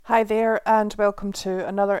Hi there, and welcome to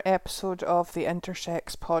another episode of the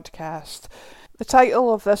Intersex podcast. The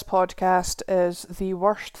title of this podcast is The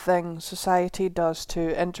Worst Thing Society Does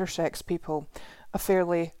to Intersex People, a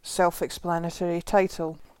fairly self-explanatory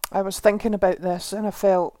title. I was thinking about this and I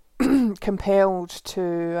felt compelled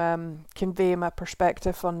to convey my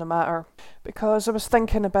perspective on the matter because I was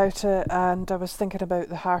thinking about it and I was thinking about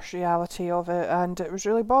the harsh reality of it, and it was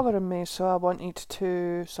really bothering me, so I wanted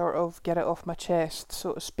to sort of get it off my chest,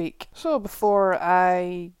 so to speak. So before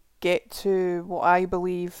I get to what I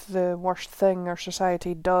believe the worst thing our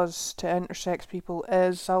society does to intersex people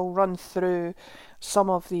is, I'll run through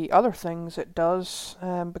some of the other things it does,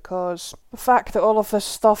 because the fact that all of this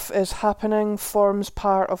stuff is happening forms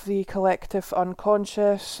part of the collective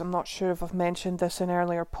unconscious. I'm not sure if I've mentioned this in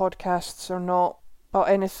earlier podcasts or not, but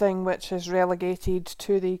anything which is relegated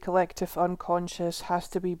to the collective unconscious has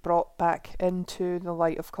to be brought back into the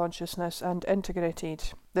light of consciousness and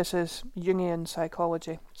integrated. This is Jungian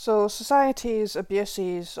psychology. So society's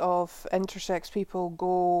abuses of intersex people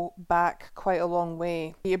go back quite a long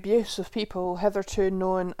way. The abuse of people hitherto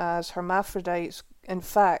known as hermaphrodites, in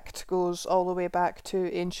fact, goes all the way back to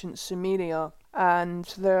ancient Sumeria, and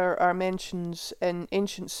there are mentions in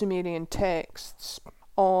ancient Sumerian texts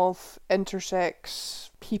of intersex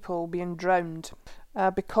people being drowned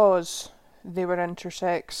because they were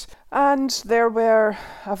intersex. And there were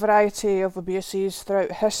a variety of abuses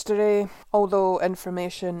throughout history, although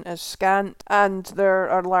information is scant, and there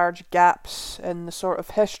are large gaps in the sort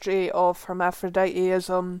of history of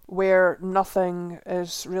hermaphroditism where nothing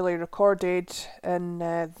is really recorded in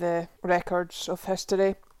the records of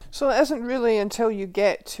history. So it isn't really until you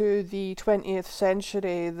get to the 20th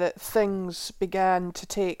century that things began to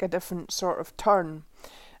take a different sort of turn.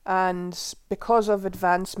 And because of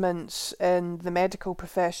advancements in the medical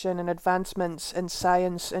profession and advancements in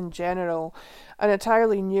science in general, an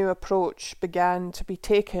entirely new approach began to be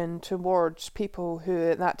taken towards people who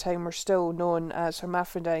at that time were still known as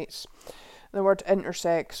hermaphrodites. The word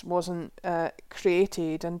intersex wasn't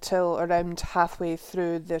created until around halfway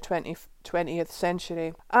through the 20th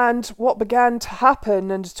century. And what began to happen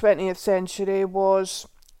in the 20th century was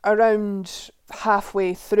around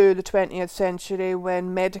halfway through the 20th century,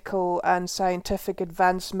 when medical and scientific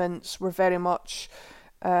advancements were very much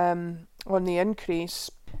on the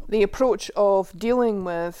increase. The approach of dealing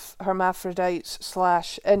with hermaphrodites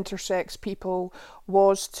 / intersex people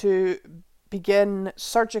was to begin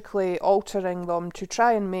surgically altering them to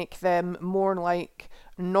try and make them more like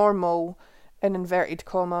normal, in inverted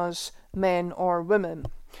commas, men or women.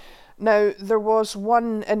 Now, there was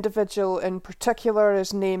one individual in particular,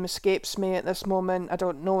 his name escapes me at this moment, I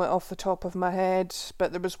don't know it off the top of my head,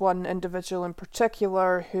 but there was one individual in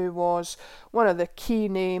particular who was one of the key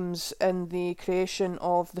names in the creation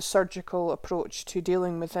of the surgical approach to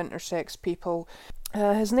dealing with intersex people.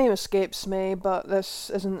 His name escapes me, but this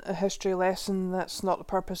isn't a history lesson, that's not the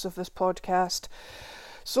purpose of this podcast.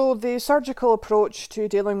 So the surgical approach to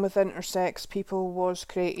dealing with intersex people was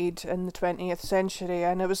created in the 20th century,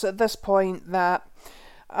 and it was at this point that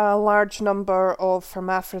a large number of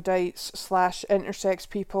hermaphrodites / intersex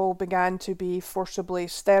people began to be forcibly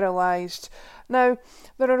sterilised. Now,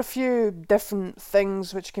 there are a few different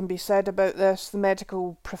things which can be said about this. The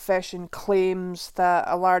medical profession claims that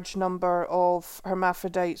a large number of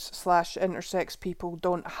hermaphrodites / intersex people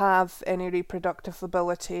don't have any reproductive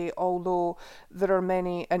ability, although there are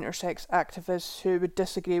many intersex activists who would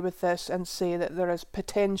disagree with this and say that there is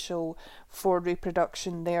potential for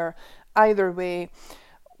reproduction there. Either way,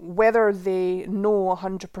 whether they know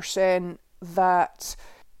 100% that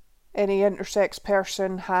any intersex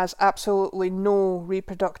person has absolutely no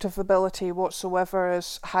reproductive ability whatsoever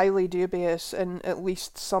is highly dubious in at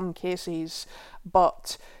least some cases,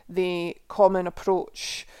 but the common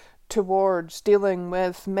approach towards dealing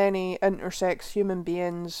with many intersex human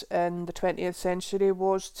beings in the 20th century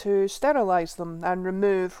was to sterilise them and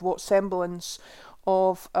remove what semblance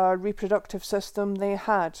of a reproductive system they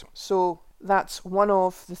had. So that's one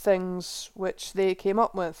of the things which they came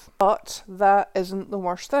up with. But that isn't the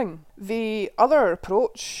worst thing. The other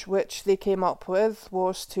approach which they came up with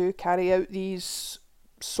was to carry out these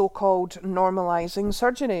so-called normalising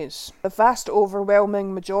surgeries. The vast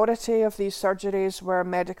overwhelming majority of these surgeries were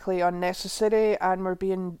medically unnecessary and were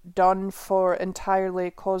being done for entirely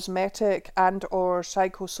cosmetic and or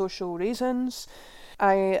psychosocial reasons.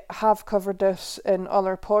 I have covered this in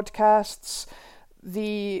other podcasts.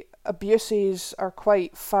 The abuses are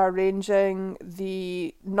quite far-ranging.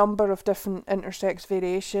 The number of different intersex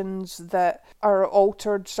variations that are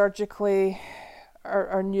altered surgically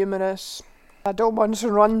are numerous. I don't want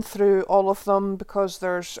to run through all of them because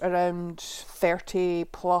there's around 30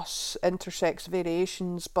 plus intersex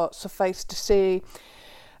variations, but suffice to say,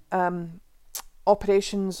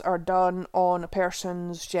 operations are done on a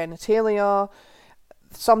person's genitalia.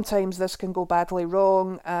 Sometimes this can go badly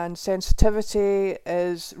wrong and sensitivity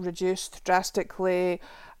is reduced drastically,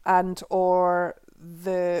 and or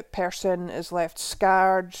the person is left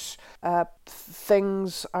scarred,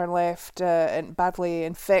 things are left badly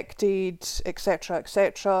infected, etc.,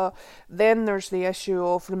 etc. Then there's the issue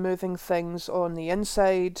of removing things on the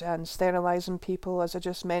inside and sterilising people, as I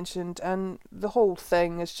just mentioned, and the whole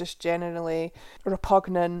thing is just generally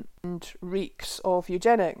repugnant and reeks of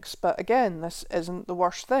eugenics. But again, this isn't the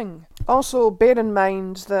worst thing. Also, bear in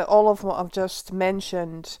mind that all of what I've just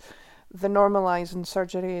mentioned, the normalising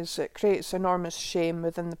surgeries, it creates enormous shame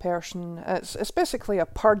within the person. It's basically a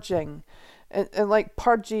purging. It like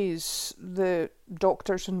purges the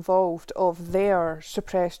doctors involved of their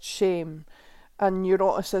suppressed shame and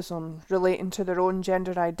neuroticism relating to their own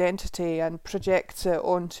gender identity and projects it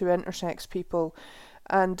onto intersex people.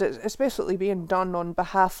 And it's basically being done on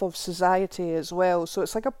behalf of society as well. So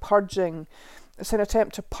it's like a purging. It's an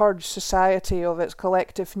attempt to purge society of its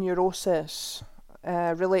collective neurosis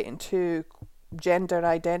relating to gender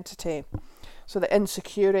identity. So the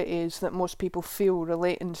insecurities that most people feel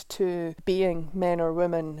relating to being men or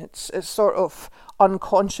women, it's sort of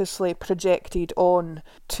unconsciously projected on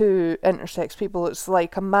to intersex people. It's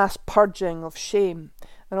like a mass purging of shame,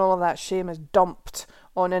 and all of that shame is dumped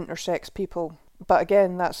on intersex people. But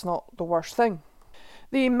again, that's not the worst thing.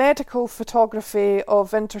 The medical photography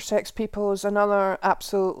of intersex people is another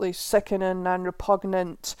absolutely sickening and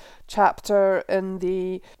repugnant chapter in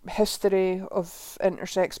the history of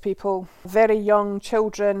intersex people. Very young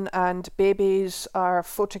children and babies are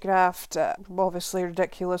photographed at obviously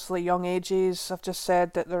ridiculously young ages. I've just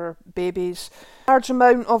said that they're babies. A large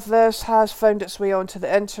amount of this has found its way onto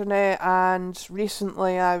the internet, and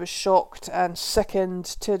recently I was shocked and sickened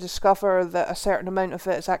to discover that a certain amount of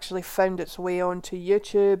it has actually found its way onto YouTube.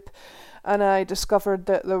 And I discovered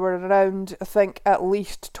that there were around, I think, at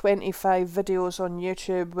least 25 videos on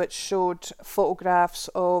YouTube which showed photographs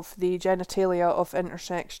of the genitalia of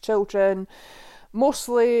intersex children.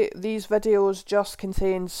 Mostly these videos just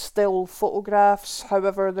contained still photographs,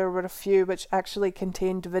 however there were a few which actually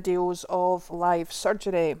contained videos of live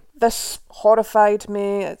surgery. This horrified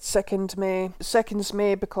me, it sickened me. It sickens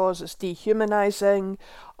me because it's dehumanising.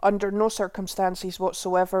 Under no circumstances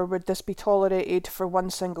whatsoever would this be tolerated for 1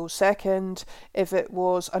 single second. If it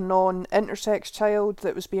was a non-intersex child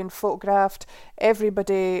that was being photographed,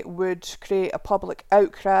 everybody would create a public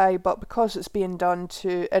outcry, but because it's being done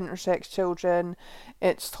to intersex children,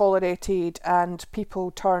 it's tolerated and people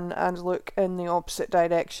turn and look in the opposite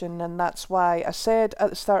direction, and that's why I said at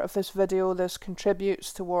the start of this video this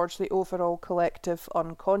contributes towards the overall collective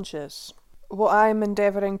unconscious. What I'm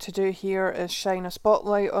endeavouring to do here is shine a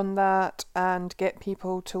spotlight on that and get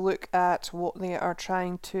people to look at what they are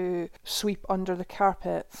trying to sweep under the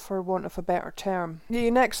carpet, for want of a better term.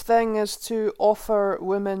 The next thing is to offer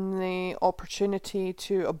women the opportunity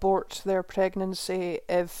to abort their pregnancy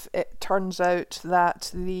if it turns out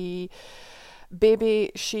that the baby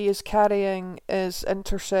she is carrying is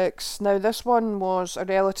intersex. Now this one was a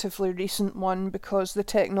relatively recent one because the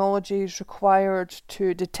technologies required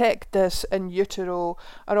to detect this in utero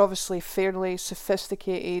are obviously fairly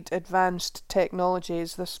sophisticated, advanced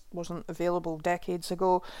technologies. This wasn't available decades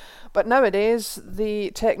ago, but nowadays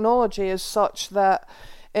the technology is such that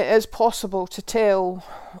it is possible to tell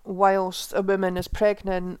whilst a woman is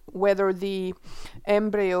pregnant whether the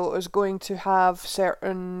embryo is going to have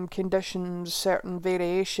certain conditions, certain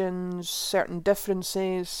variations, certain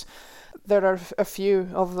differences. There are a few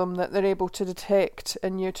of them that they're able to detect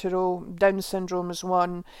in utero. Down syndrome is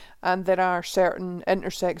one, and there are certain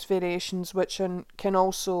intersex variations which can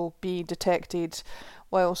also be detected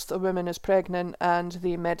whilst a woman is pregnant, and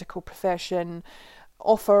the medical profession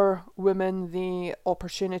offer women the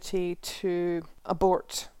opportunity to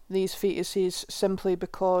abort these fetuses simply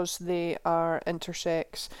because they are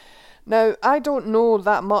intersex. Now, I don't know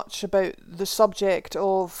that much about the subject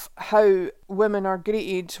of how women are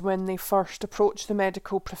greeted when they first approach the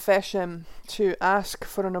medical profession to ask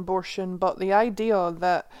for an abortion, but the idea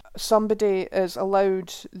that somebody is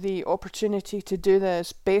allowed the opportunity to do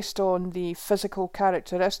this based on the physical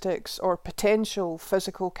characteristics or potential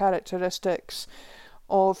physical characteristics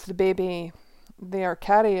of the baby they are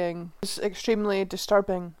carrying is extremely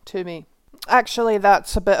disturbing to me. Actually,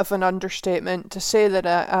 that's a bit of an understatement. To say that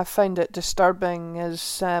I find it disturbing is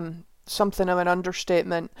something of an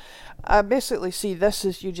understatement. I basically see this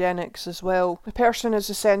as eugenics as well. The person is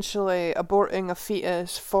essentially aborting a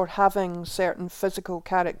fetus for having certain physical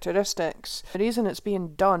characteristics. The reason it's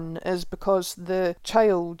being done is because the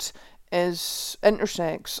child is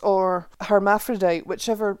intersex or hermaphrodite,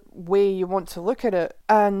 whichever way you want to look at it,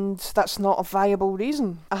 and that's not a viable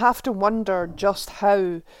reason. I have to wonder just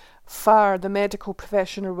how far the medical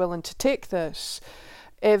profession are willing to take this.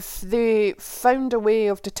 If they found a way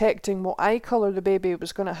of detecting what eye colour the baby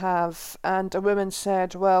was going to have, and a woman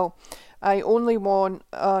said, well, I only want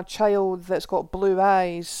a child that's got blue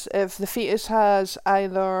eyes. If the fetus has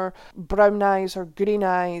either brown eyes or green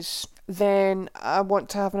eyes, then I want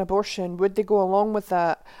to have an abortion. Would they go along with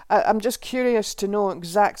that? I'm just curious to know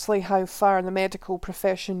exactly how far the medical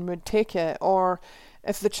profession would take it, or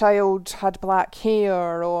if the child had black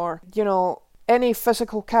hair, or, any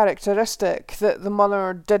physical characteristic that the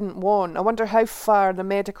mother didn't want. I wonder how far the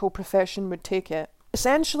medical profession would take it.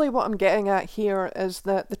 Essentially what I'm getting at here is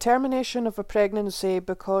that the termination of a pregnancy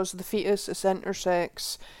because the fetus is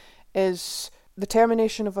intersex is the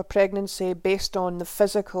termination of a pregnancy based on the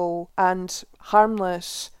physical and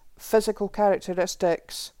harmless physical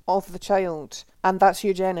characteristics of the child, and that's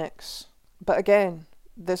eugenics. But again,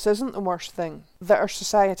 this isn't the worst thing that our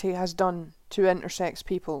society has done to intersex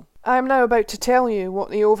people. I am now about to tell you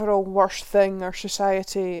what the overall worst thing our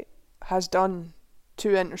society has done to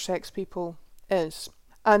intersex people is.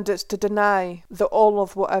 And it's to deny that all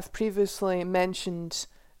of what I've previously mentioned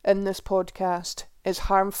in this podcast is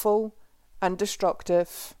harmful and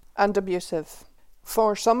destructive and abusive.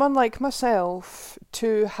 For someone like myself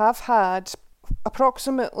to have had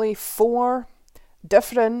approximately 4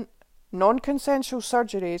 different non-consensual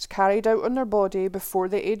surgeries carried out on their body before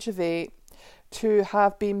the age of 8, to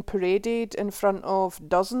have been paraded in front of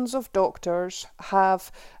dozens of doctors,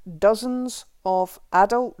 have dozens of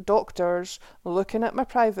adult doctors looking at my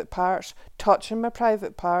private parts, touching my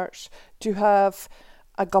private parts, to have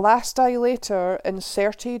a glass dilator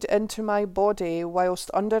inserted into my body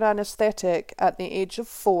whilst under anaesthetic at the age of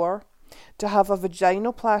 4, to have a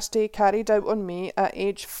vaginoplasty carried out on me at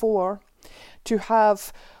age 4, to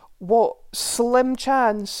have what slim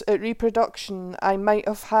chance at reproduction I might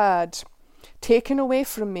have had taken away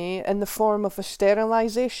from me in the form of a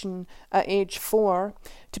sterilisation at age 4,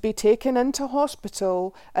 to be taken into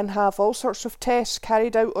hospital and have all sorts of tests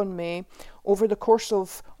carried out on me over the course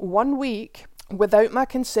of 1 week without my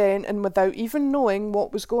consent and without even knowing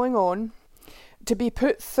what was going on, to be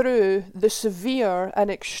put through the severe and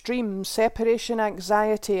extreme separation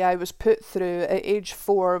anxiety I was put through at age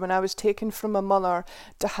 4 when I was taken from my mother,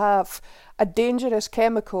 to have a dangerous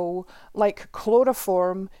chemical like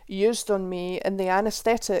chloroform used on me in the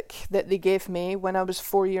anaesthetic that they gave me when I was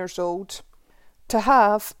 4 years old, to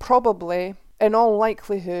have, probably, in all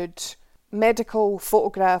likelihood, medical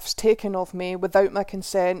photographs taken of me without my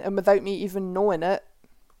consent and without me even knowing it,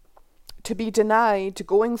 to be denied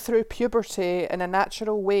going through puberty in a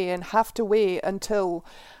natural way and have to wait until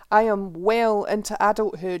I am well into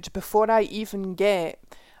adulthood before I even get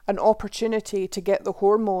an opportunity to get the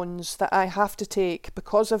hormones that I have to take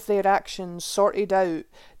because of their actions sorted out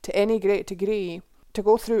to any great degree, to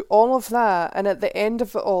go through all of that and at the end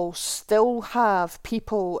of it all still have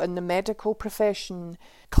people in the medical profession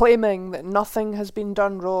claiming that nothing has been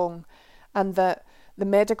done wrong and that the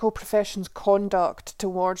medical profession's conduct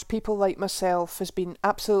towards people like myself has been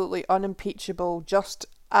absolutely unimpeachable, just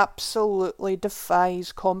absolutely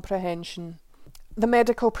defies comprehension. The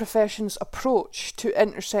medical profession's approach to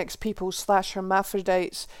intersex people /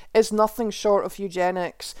 hermaphrodites is nothing short of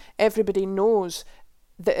eugenics. Everybody knows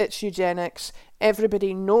that it's eugenics.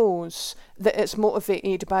 Everybody knows that it's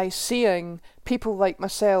motivated by seeing people like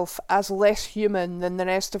myself as less human than the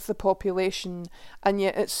rest of the population, and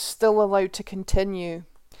yet it's still allowed to continue.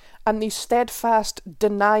 And the steadfast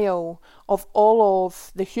denial of all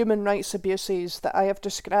of the human rights abuses that I have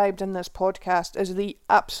described in this podcast is the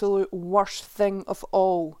absolute worst thing of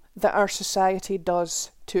all that our society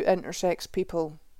does to intersex people.